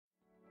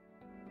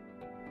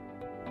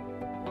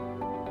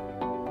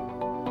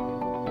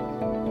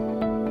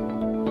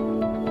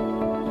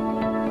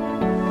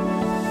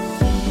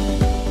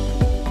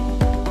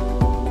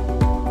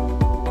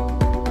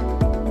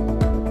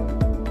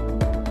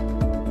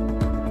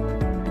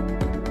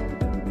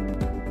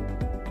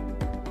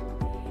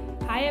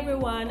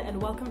everyone,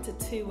 and welcome to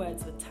Two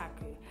Words with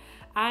Taku.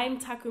 I'm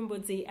Taku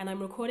Mbudzi, and I'm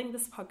recording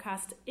this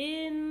podcast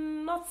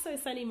in not so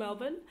sunny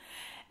Melbourne.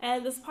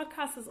 And this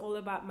podcast is all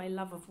about my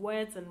love of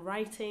words and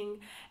writing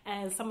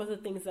and some of the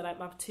things that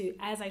I'm up to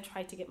as I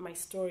try to get my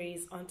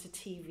stories onto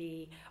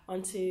TV,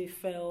 onto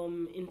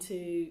film,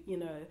 into,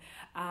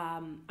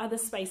 other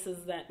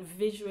spaces that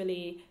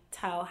visually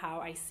tell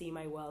how I see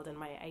my world and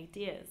my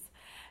ideas.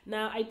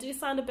 Now, I do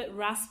sound a bit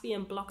raspy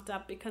and blocked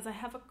up because I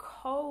have a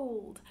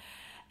cold.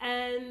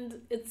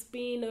 And it's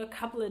been a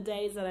couple of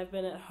days that I've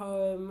been at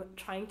home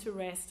trying to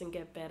rest and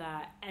get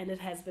better, and it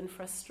has been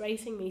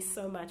frustrating me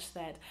so much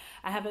that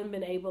I haven't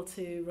been able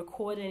to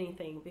record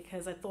anything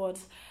because I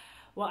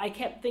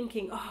kept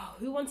thinking,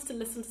 who wants to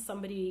listen to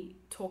somebody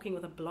talking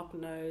with a blocked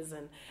nose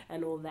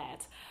and all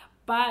that?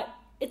 But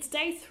it's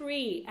day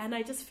 3 and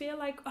I just feel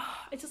like,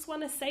 I just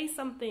want to say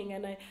something,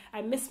 and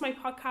I miss my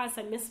podcast,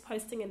 I miss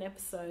posting an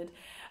episode.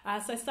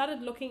 So I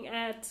started looking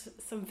at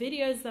some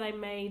videos that I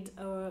made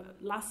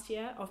last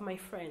year of my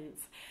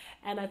friends,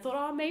 and I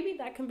thought, maybe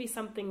that can be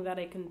something that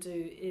I can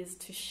do, is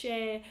to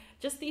share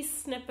just these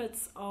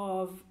snippets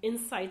of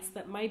insights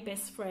that my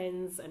best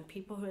friends and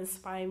people who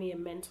inspire me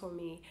and mentor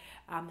me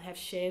have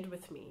shared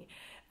with me.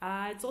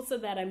 It's also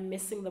that I'm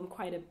missing them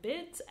quite a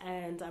bit,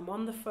 and I'm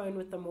on the phone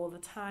with them all the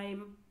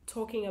time,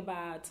 talking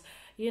about,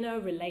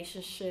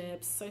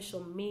 relationships,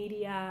 social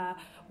media,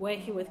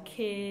 working with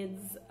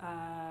kids,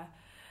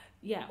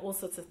 all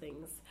sorts of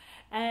things.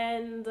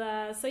 And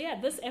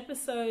this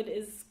episode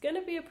is going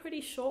to be a pretty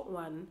short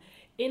one.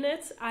 In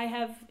it, I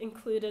have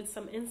included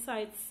some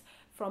insights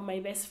from my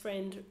best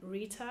friend,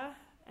 Rita,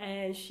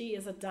 and she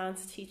is a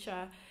dance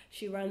teacher.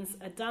 She runs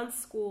a dance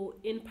school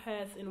in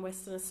Perth in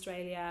Western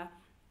Australia.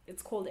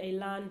 It's called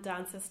Elan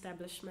Dance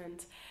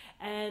Establishment.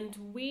 And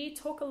we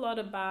talk a lot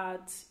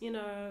about,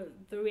 the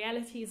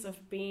realities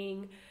of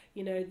being,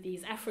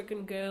 these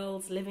African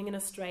girls living in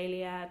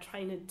Australia,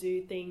 trying to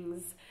do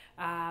things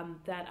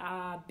that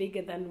are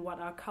bigger than what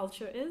our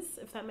culture is,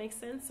 if that makes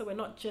sense. So we're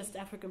not just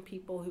African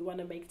people who want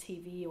to make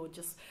TV, or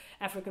just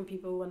African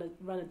people who want to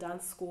run a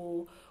dance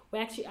school.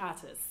 We're actually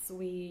artists.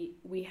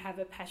 We have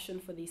a passion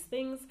for these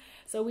things.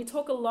 So we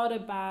talk a lot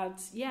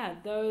about,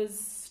 those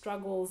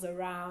struggles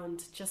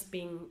around just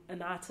being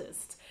an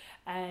artist.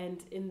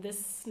 And in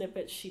this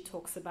snippet, she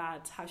talks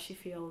about how she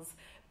feels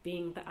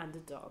being the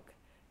underdog.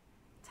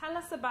 Tell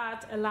us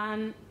about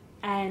Elan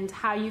and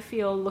how you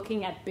feel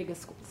looking at bigger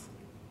schools.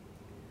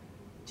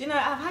 Do you know,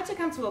 I've had to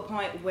come to a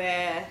point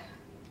where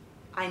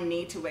I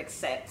need to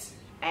accept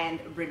and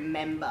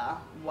remember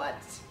what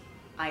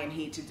I am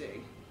here to do.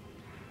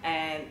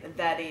 And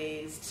that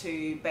is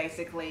to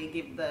basically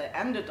give the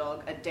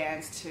underdog a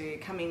dance to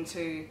come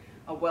into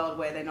a world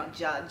where they're not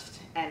judged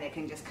and they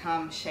can just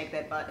come, shake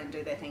their butt and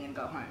do their thing and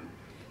go home.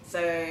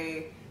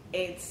 So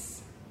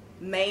it's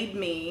made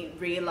me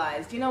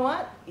realize, you know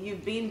what?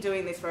 You've been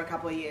doing this for a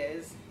couple of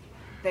years.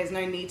 There's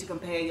no need to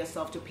compare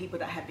yourself to people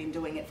that have been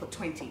doing it for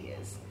 20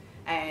 years.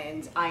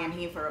 And I am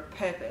here for a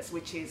purpose,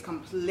 which is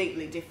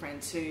completely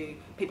different to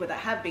people that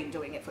have been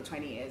doing it for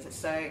 20 years.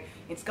 So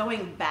it's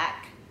going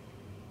back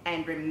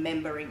and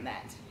remembering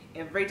that.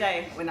 Every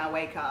day when I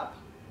wake up,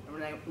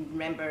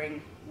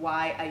 remembering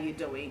why are you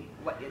doing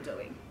what you're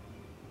doing.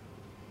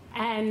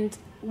 And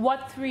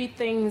what 3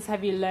 things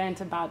have you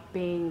learned about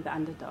being the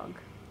underdog?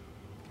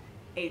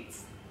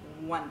 It's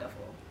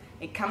wonderful.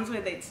 It comes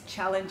with its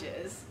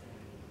challenges,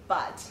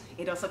 but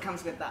it also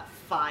comes with that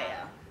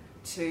fire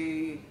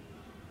to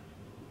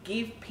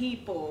give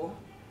people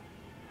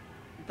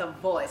the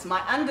voice.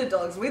 My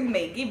underdogs with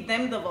me, give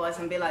them the voice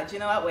and be like, do you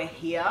know what? We're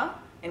here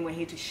and we're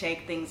here to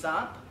shake things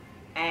up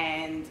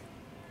and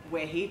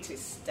we're here to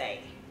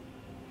stay.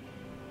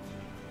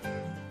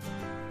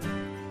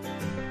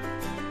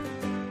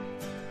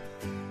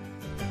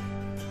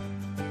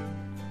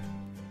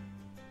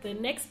 The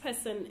next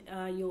person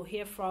you'll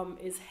hear from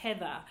is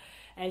Heather,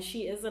 and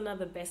she is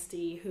another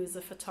bestie who's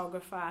a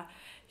photographer.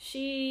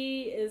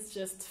 She is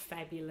just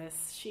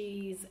fabulous.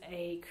 She's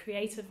a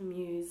creative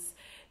muse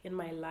in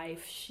my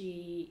life.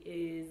 She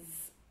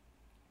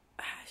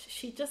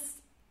just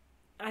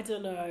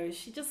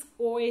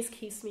always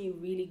keeps me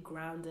really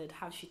grounded,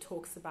 how she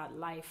talks about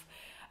life.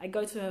 I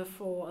go to her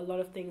for a lot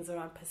of things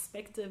around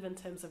perspective in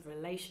terms of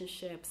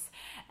relationships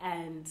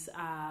and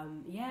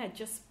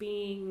just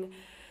being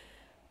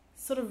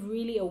sort of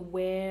really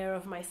aware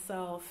of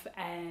myself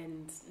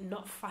and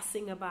not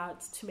fussing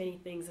about too many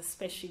things,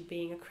 especially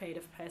being a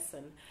creative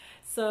person.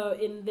 So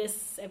in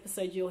this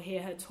episode, you'll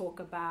hear her talk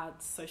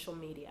about social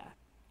media.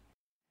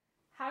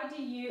 How do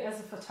you,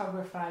 as a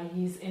photographer,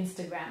 use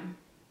Instagram?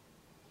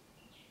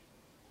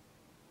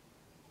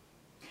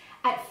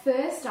 At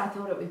first, I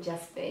thought it would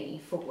just be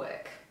for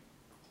work.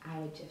 I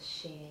would just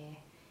share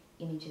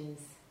images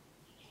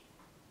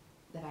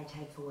that I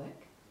take for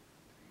work.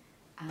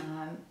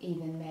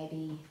 Even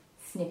maybe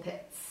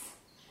snippets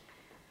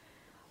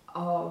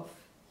of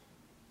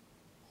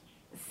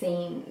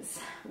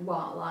scenes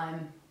while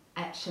I'm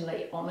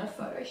actually on a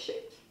photo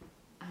shoot,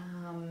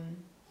 and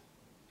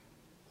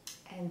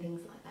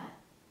things like that,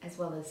 as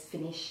well as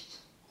finished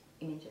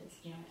images,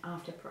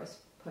 after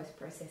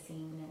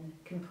post-processing and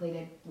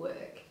completed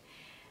work.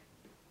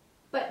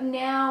 But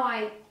now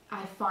I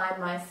find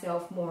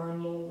myself more and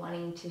more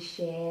wanting to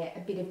share a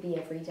bit of the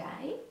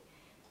everyday.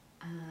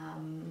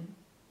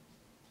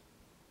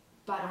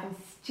 But I'm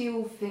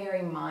still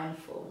very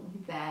mindful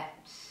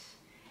that,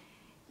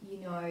 you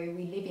know,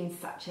 we live in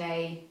such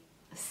a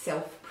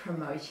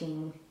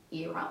self-promoting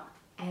era,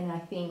 and I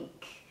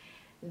think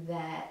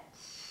that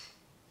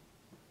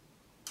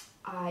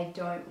I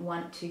don't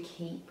want to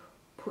keep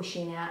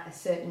pushing out a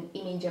certain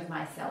image of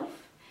myself,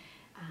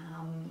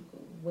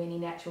 when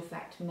in actual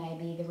fact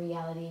maybe the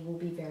reality will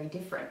be very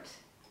different.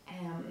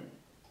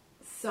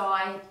 So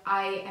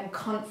I am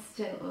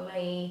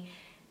constantly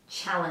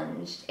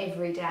challenged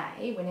every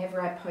day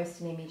whenever I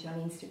post an image on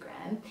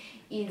Instagram.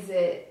 Is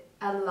it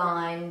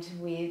aligned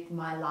with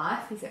my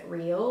life? Is it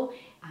real?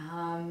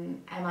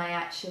 Am I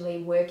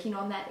actually working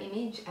on that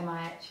image? Have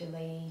I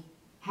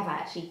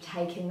actually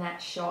taken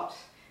that shot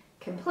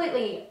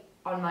completely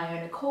on my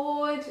own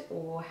accord,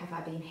 or have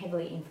I been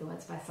heavily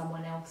influenced by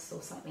someone else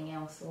or something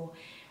else,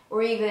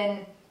 or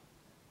even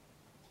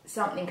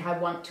something I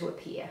want to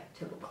appear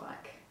to look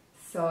like?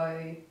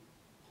 So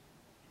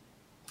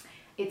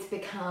it's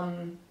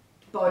become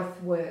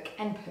both work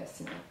and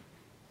personal,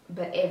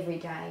 but every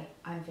day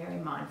I'm very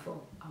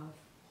mindful of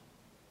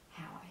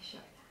how I show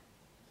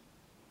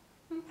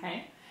that.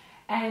 Okay.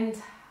 And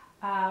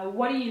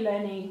what are you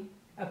learning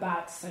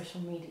about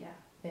social media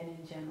then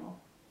in general?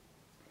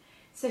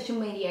 Social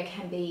media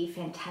can be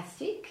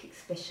fantastic,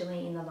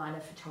 especially in the line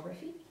of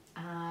photography.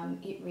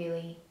 It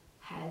really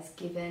has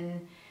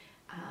given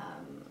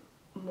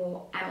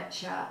more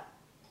amateur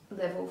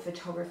level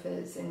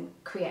photographers and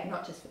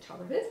not just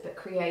photographers but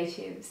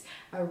creatives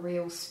a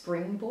real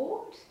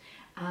springboard.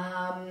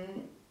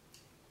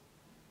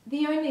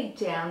 The only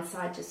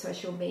downside to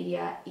social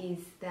media is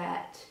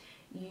that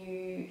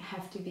you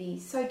have to be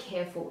so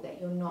careful that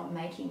you're not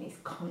making this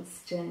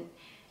constant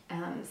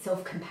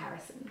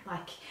self-comparison,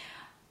 like,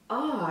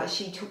 oh,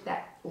 she took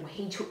that or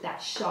he took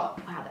that shot,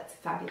 wow, that's a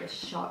fabulous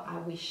shot, I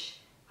wish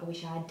I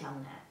had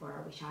done that, or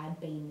I wish I had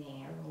been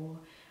there, or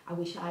I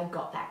wish I had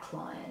got that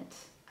client.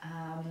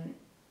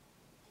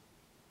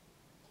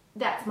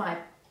 That's my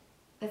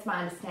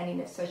understanding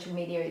of social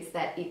media, is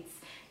that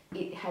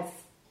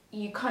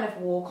you kind of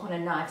walk on a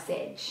knife's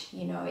edge.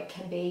 You know, it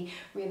can be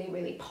really,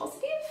 really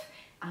positive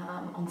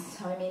on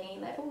so many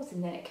levels,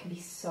 and then it can be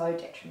so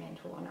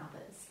detrimental on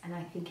others. And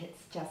I think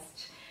it's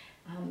just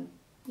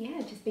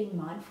just being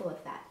mindful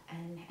of that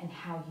and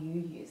how you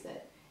use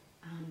it,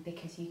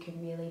 because you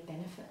can really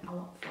benefit a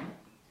lot from it.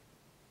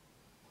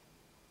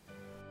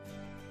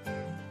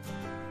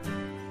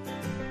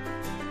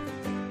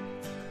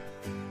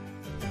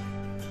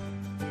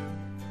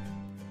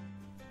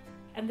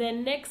 And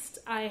then next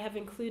I have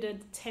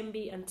included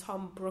Thembi and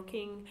Tom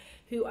Brooking,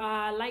 who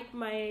are like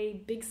my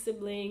big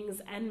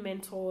siblings and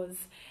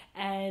mentors,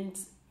 and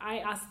I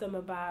asked them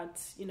about,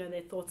 you know,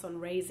 their thoughts on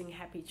raising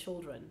happy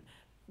children.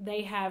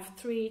 They have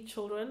 3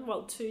 children,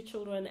 2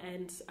 children,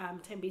 and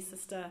Thembi's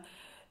sister's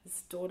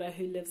daughter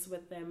who lives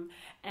with them,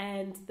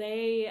 and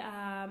they're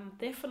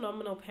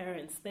phenomenal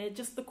parents. They're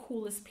just the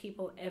coolest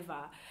people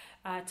ever.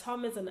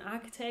 Tom is an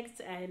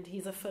architect, and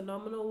he's a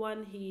phenomenal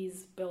one.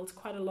 He's built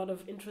quite a lot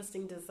of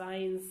interesting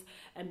designs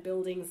and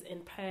buildings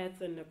in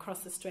Perth and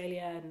across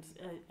Australia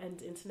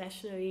and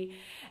internationally,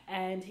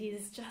 and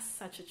he's just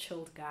such a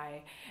chilled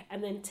guy.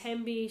 And then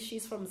Thembi,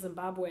 she's from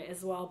Zimbabwe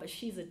as well, but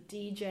she's a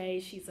DJ,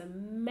 she's a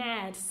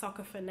mad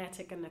soccer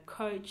fanatic and a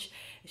coach,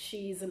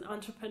 she's an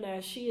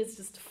entrepreneur, she is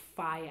just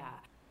fire.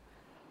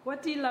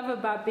 What do you love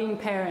about being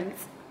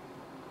parents?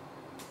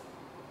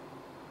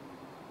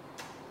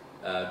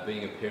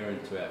 Being a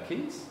parent to our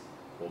kids,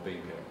 or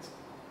being parents?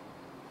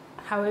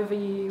 However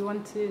you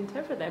want to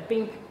interpret that.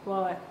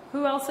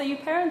 Who else are you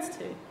parents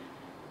to?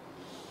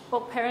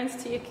 Well,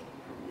 parents to your kids.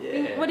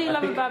 Yeah, what do you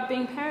love about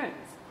being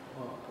parents?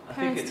 Well,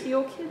 parents to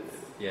your kids?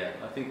 Yeah,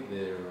 I think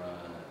they're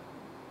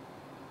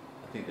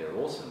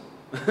awesome.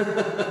 About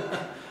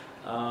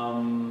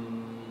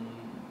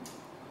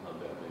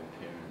being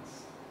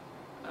parents.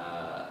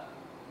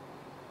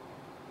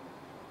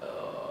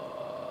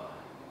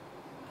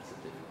 That's a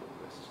difficult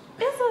question.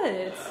 Is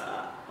it?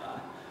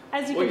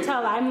 As you can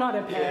tell, I'm not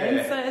a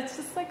parent, so it's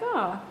just like,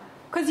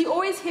 because you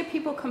always hear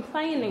people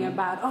complaining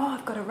about,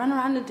 I've got to run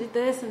around and do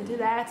this and do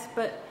that,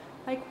 but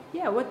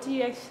what do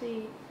you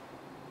actually...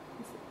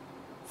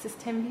 Is this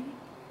Thembi?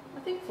 I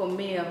think for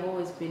me, I've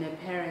always been a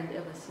parent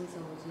ever since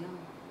I was young.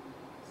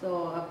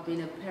 So I've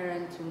been a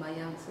parent to my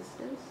young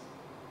sisters.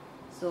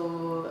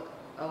 So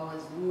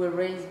we were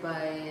raised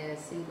by a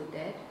single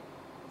dad.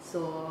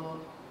 So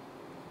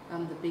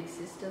I'm the big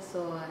sister,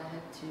 so I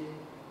had to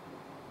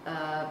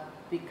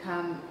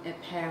become a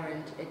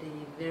parent at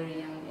a very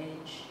young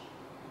age.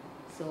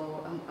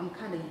 So I'm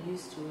kind of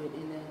used to it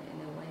in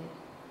a way.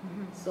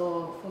 Mm-hmm.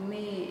 So for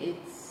me,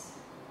 it's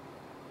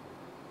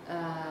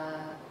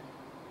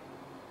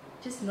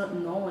just not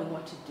knowing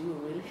what to do,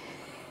 really.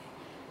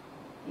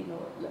 You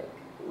know, like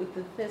with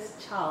the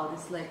first child,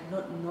 it's like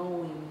not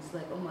knowing. It's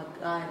like, oh my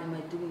God, am I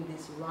doing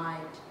this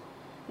right?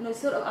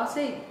 I'll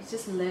say it's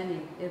just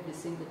learning every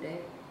single day.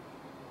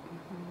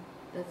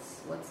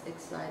 That's what's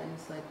exciting.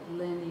 It's like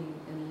learning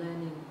and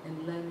learning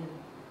and learning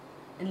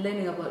and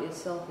learning about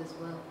yourself as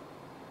well.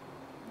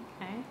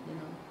 Okay. You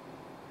know.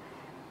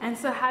 And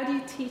so how do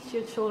you teach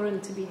your children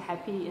to be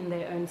happy in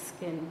their own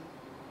skin?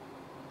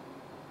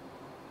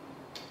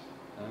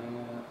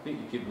 I think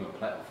you give them a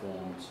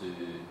platform to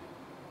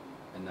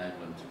enable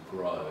them to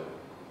grow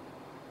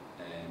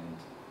and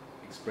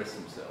express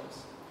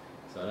themselves.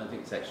 So I don't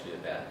think it's actually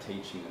about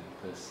teaching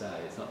it per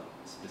se. It's not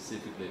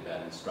specifically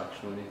about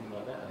instruction or anything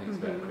like that. I think it's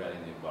about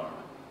creating the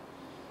environment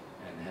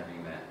and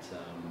having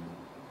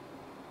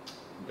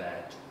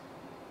that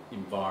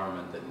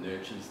environment that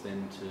nurtures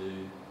them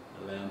to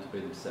allow them to be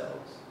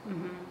themselves,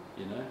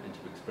 you know, and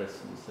to express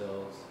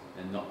themselves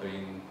and not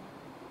being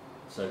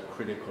so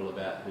critical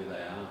about who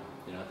they are.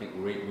 You know, I think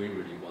we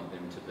really want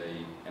them to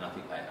be, and I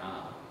think they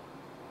are,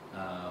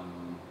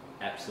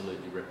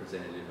 absolutely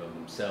representative of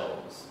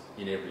themselves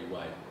in every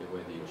way,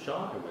 whether you're shy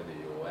or whether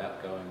you're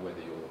outgoing,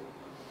 whether you're,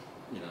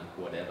 you know,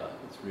 whatever.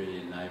 It's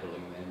really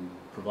enabling them,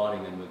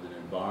 providing them with an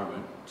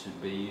environment to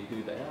be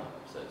who they are.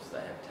 So they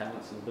have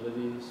talents and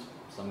abilities.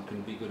 Some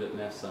can be good at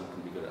maths, some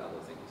can be good at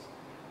other things.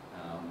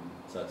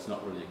 So it's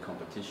not really a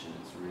competition,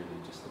 it's really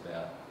just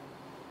about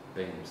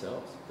being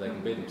themselves. If they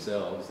can be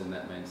themselves, then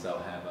that means they'll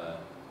have a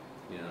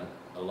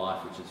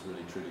life which is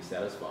really truly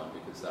satisfying,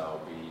 because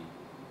they'll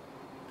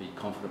be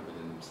confident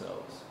within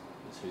themselves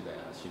as who they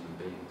are as human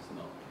beings,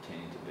 not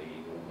pretending to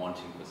be or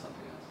wanting for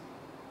something else.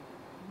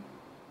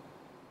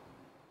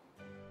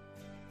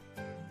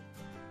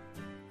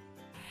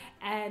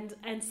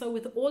 And so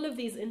with all of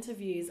these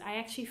interviews, I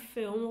actually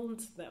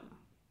filmed them.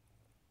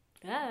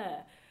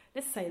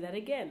 Let's say that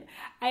again.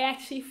 I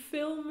actually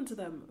filmed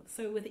them.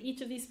 So with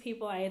each of these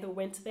people, I either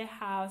went to their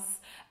house,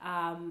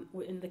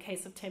 in the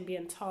case of Tembi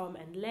and Tom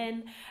and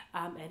Len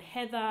and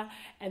Heather,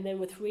 and then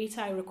with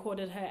Rita, I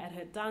recorded her at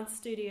her dance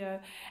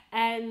studio.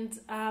 And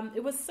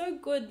it was so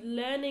good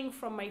learning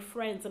from my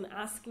friends and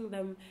asking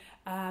them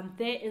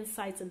their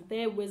insights and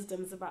their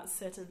wisdoms about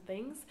certain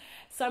things.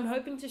 So I'm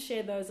hoping to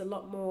share those a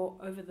lot more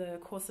over the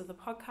course of the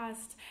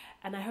podcast,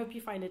 and I hope you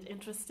find it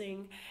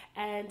interesting.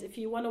 And if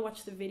you want to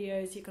watch the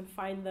videos, you can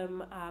find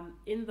them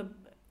in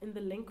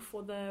the link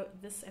for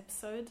this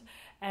episode,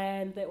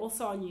 and they're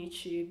also on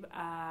YouTube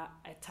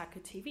at Taku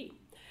TV.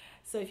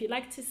 So if you'd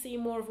like to see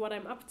more of what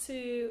I'm up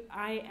to,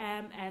 I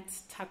am at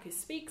Taku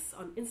Speaks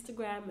on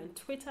Instagram and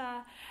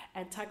Twitter,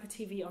 and Taku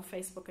TV on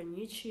Facebook and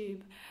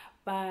YouTube.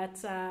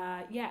 But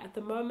at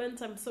the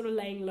moment, I'm sort of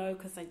laying low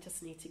because I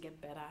just need to get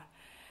better.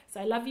 So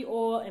I love you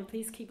all, and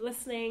please keep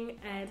listening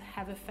and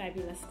have a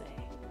fabulous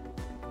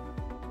day.